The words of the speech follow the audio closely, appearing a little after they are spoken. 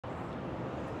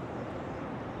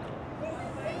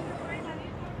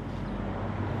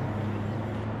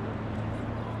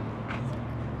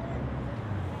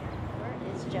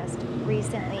just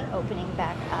recently opening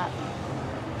back up.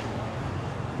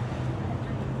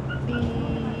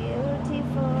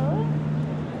 Beautiful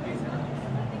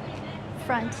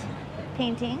front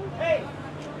painting.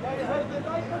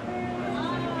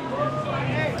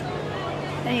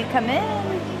 Then you come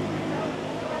in.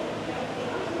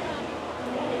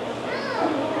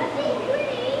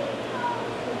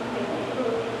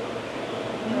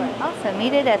 You are also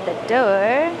meted at the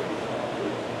door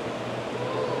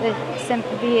with some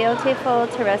beautiful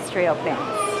terrestrial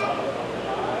plants.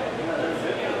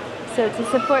 So to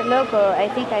support local, I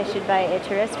think I should buy a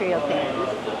terrestrial plant.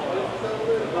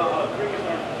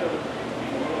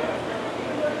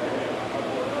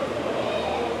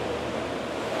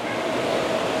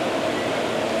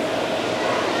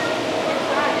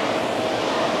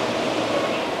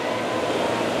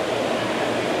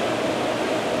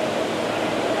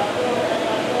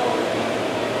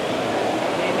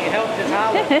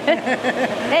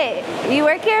 Hey, you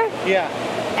work here? Yeah.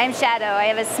 I'm Shadow. I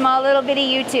have a small little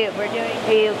bitty YouTube. Are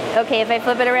you okay if I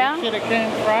flip it around? Should have came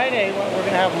Friday. We're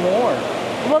gonna have more.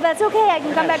 Well, that's okay. I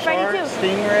can come back Friday too.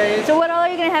 Stingrays. So what all are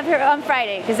you gonna have here on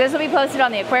Friday? Because this will be posted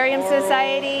on the Aquarium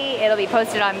Society. It'll be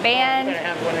posted on Band. I'm gonna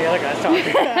have one of the other guys talking.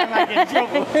 I might get in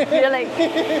trouble. You're like,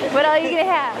 what all are you gonna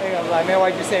have? I'm like, man,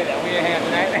 why'd you say that? We didn't have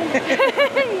tonight.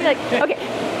 You're like, okay.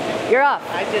 You're off.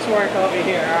 I just work over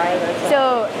here, all right?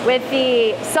 So with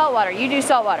the saltwater, you do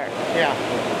saltwater. Yeah.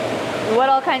 What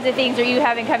all kinds of things are you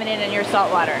having coming in your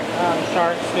saltwater?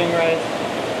 Sharks, stingrays.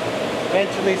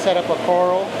 Eventually set up a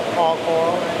coral, all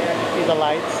coral. See the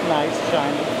lights, nice,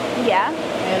 shiny. Yeah.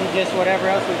 And just whatever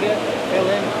else we get, fill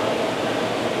in.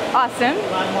 Awesome.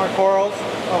 A lot more corals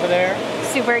over there.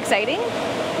 Super exciting.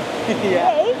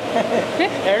 Yeah. Hey.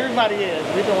 Everybody is.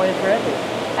 We've been waiting forever.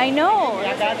 I know.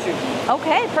 I got you.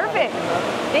 Okay, perfect.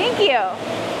 Thank you.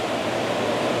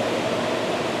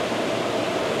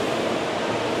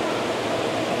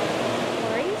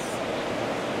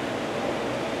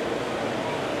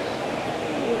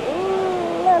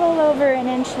 Ooh, a little over an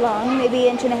inch long, maybe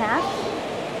an inch and a half.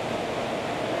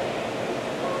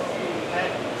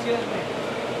 Excuse me.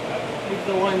 He's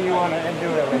the one you want to do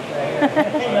it with right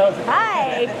here.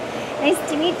 Hi. Nice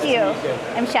to meet you.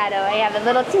 I'm Shadow. I have a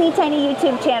little teeny tiny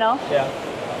YouTube channel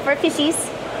for fishies.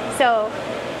 So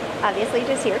obviously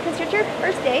just here because it's your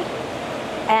first day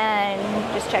and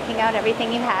just checking out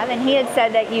everything you have. And he had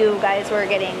said that you guys were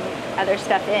getting other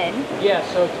stuff in. Yeah,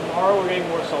 so tomorrow we're getting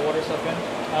more saltwater stuff in.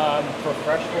 For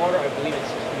freshwater, I believe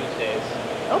it's Tuesdays.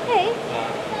 Okay.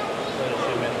 For the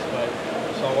shipments, but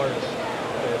saltwater is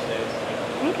Thursdays.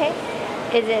 Okay.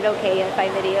 Is it okay if I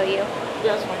video you?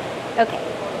 Yeah, that's fine. Okay.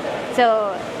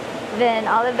 So then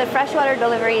all of the freshwater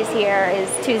deliveries here is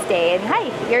Tuesday. And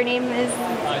hi, your name is?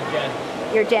 Jen.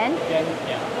 You're Jen? Jen,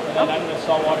 yeah. And then I'm the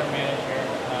saltwater manager.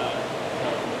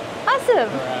 Awesome.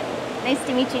 Nice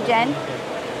to meet you, Jen.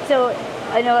 So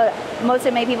I know most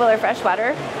of my people are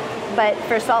freshwater, but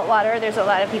for saltwater, there's a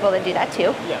lot of people that do that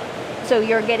too. Yeah. So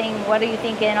you're getting, what are you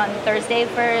thinking on Thursday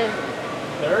for?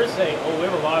 Thursday, oh, we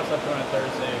have a lot of stuff going on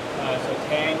Thursday. So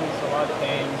tangs, a lot of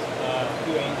tangs, a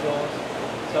few angels.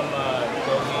 Some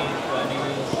gobies,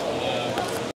 lennies,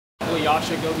 cool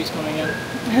Yasha gobies coming in.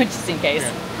 Just in case.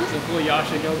 Yeah. Some cool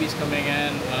Yasha gobies coming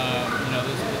in. You know,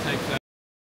 those are the types that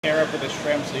pair up with the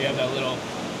shrimp, so you have that little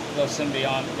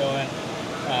symbiont going.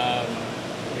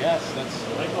 Yes, that's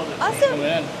awesome.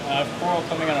 Coming in. Coral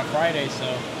coming in on Friday,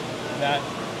 so that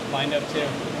lined up too.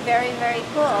 Very, very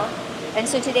cool. And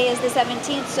so today is the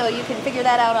 17th, so you can figure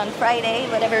that out on Friday,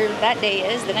 whatever that day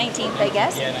is, the 19th, I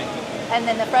guess. Yeah, 19th. And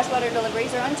then the freshwater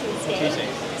deliveries are on Tuesday.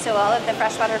 So all of the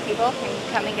freshwater people can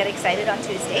come and get excited on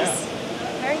Tuesdays.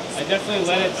 Yeah. Very I definitely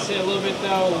let it sit a little bit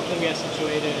though, let them get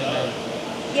situated, and then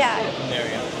from there,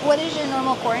 yeah. What is your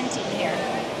normal quarantine here?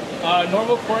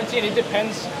 Normal quarantine, it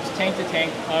depends tank to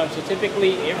tank. So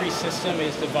typically every system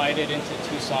is divided into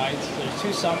two sides. So there's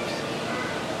two sumps.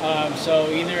 So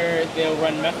either they'll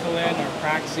run methylene or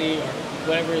praxi or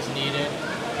whatever is needed,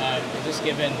 just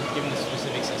given the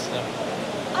specific system.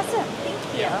 Awesome, thank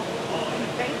you. Yeah.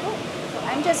 Very cool.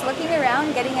 I'm just looking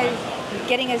around, getting a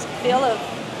feel of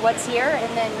what's here,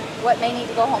 and then what may need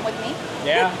to go home with me.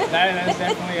 Yeah, that's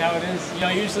definitely how it is. You know,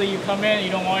 usually you come in,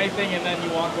 you don't want anything, and then you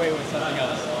walk away with something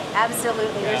else.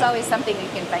 Absolutely. Yeah. There's always something you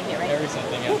can find here, right? There is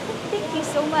something, yeah. Thank you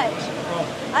so much. No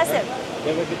problem. Awesome.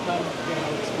 You have a good time,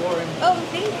 exploring. Oh,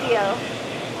 thank you.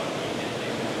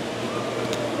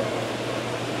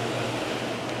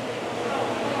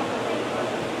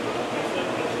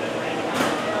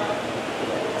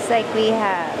 Looks like we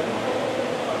have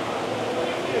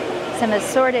some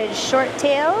assorted short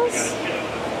tails.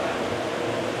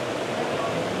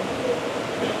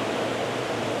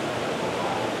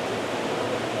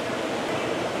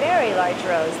 Very large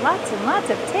rows. Lots and lots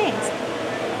of tanks.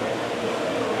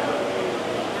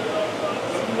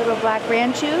 Some little black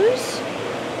ranchos.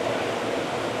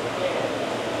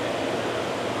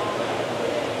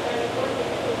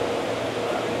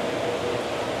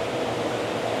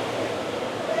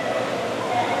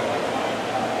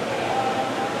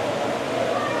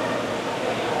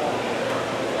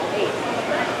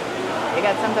 You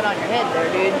got something on your head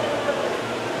there, dude.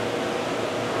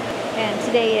 And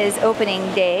today is opening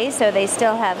day, so they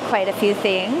still have quite a few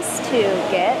things to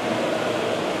get.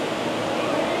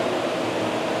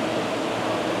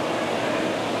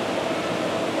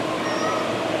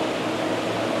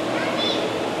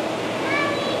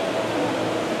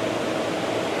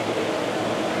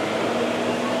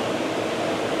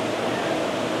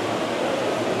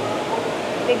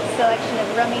 Big selection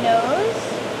of rummy nose.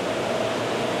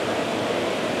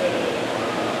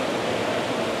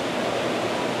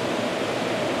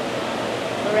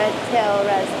 Red tail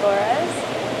rasboras.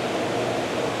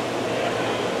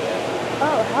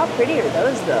 Oh, how pretty are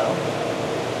those though?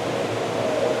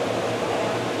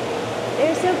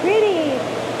 They're so pretty.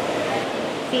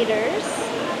 Feeders.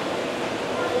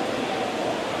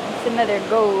 Some other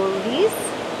goldies.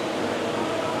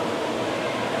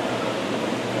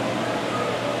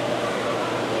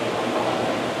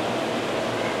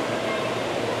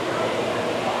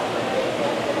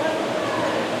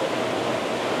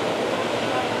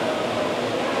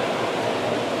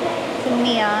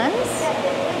 Neons.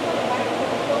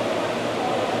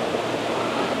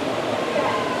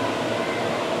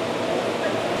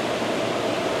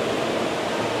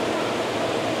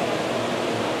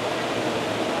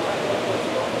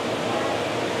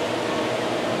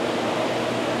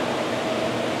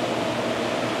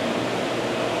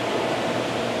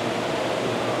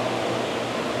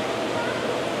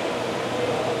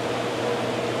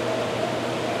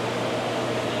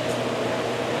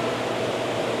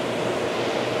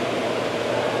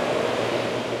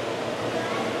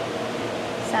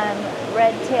 Some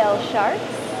red-tailed sharks.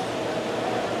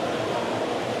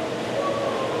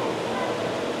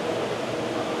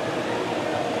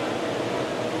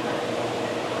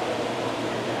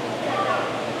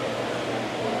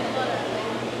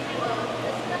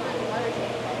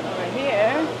 Over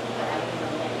here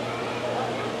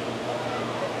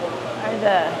are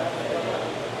the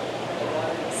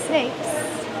snakes,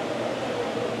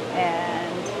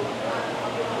 and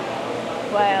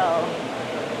while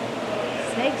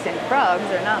snakes and frogs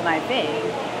are not my thing,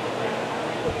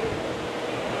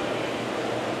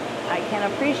 I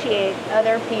can appreciate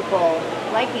other people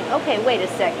liking. Okay, wait a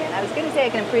second. I was going to say I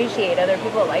can appreciate other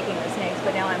people liking the snakes,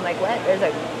 but now I'm like, what? There's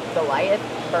a Goliath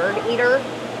bird eater?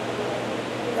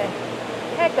 What the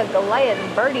heck, a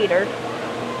Goliath bird eater?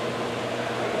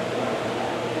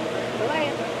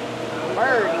 Goliath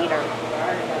bird eater.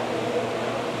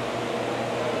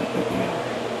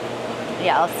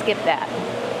 Yeah, I'll skip that.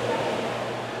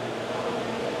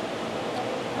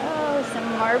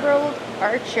 Some marbled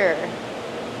archer.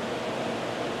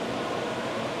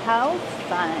 How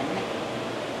fun.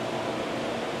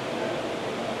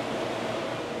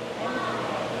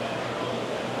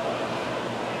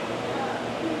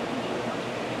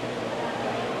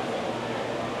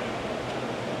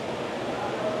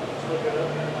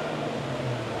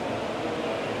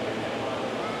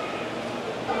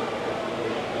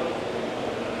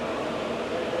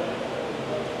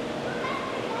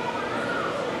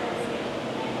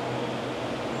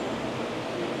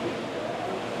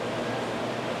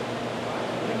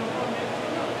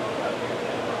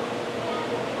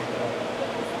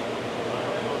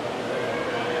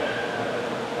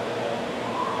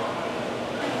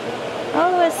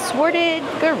 Oh, assorted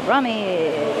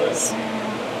gouramis.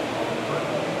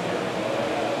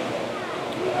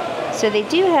 So they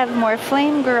do have more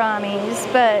flame gouramis,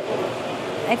 but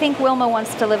I think Wilma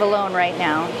wants to live alone right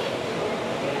now,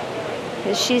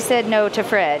 because she said no to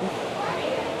Fred.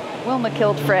 Wilma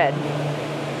killed Fred.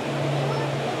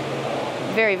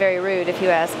 Very, very rude if you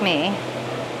ask me.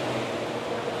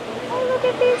 Oh, look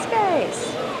at these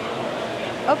guys.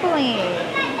 Opaline.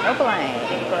 Opaline.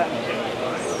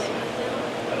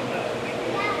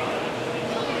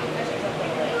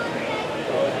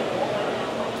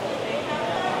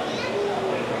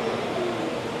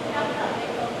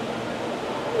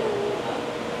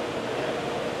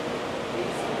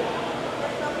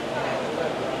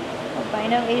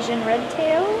 Albino Asian red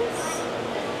tails.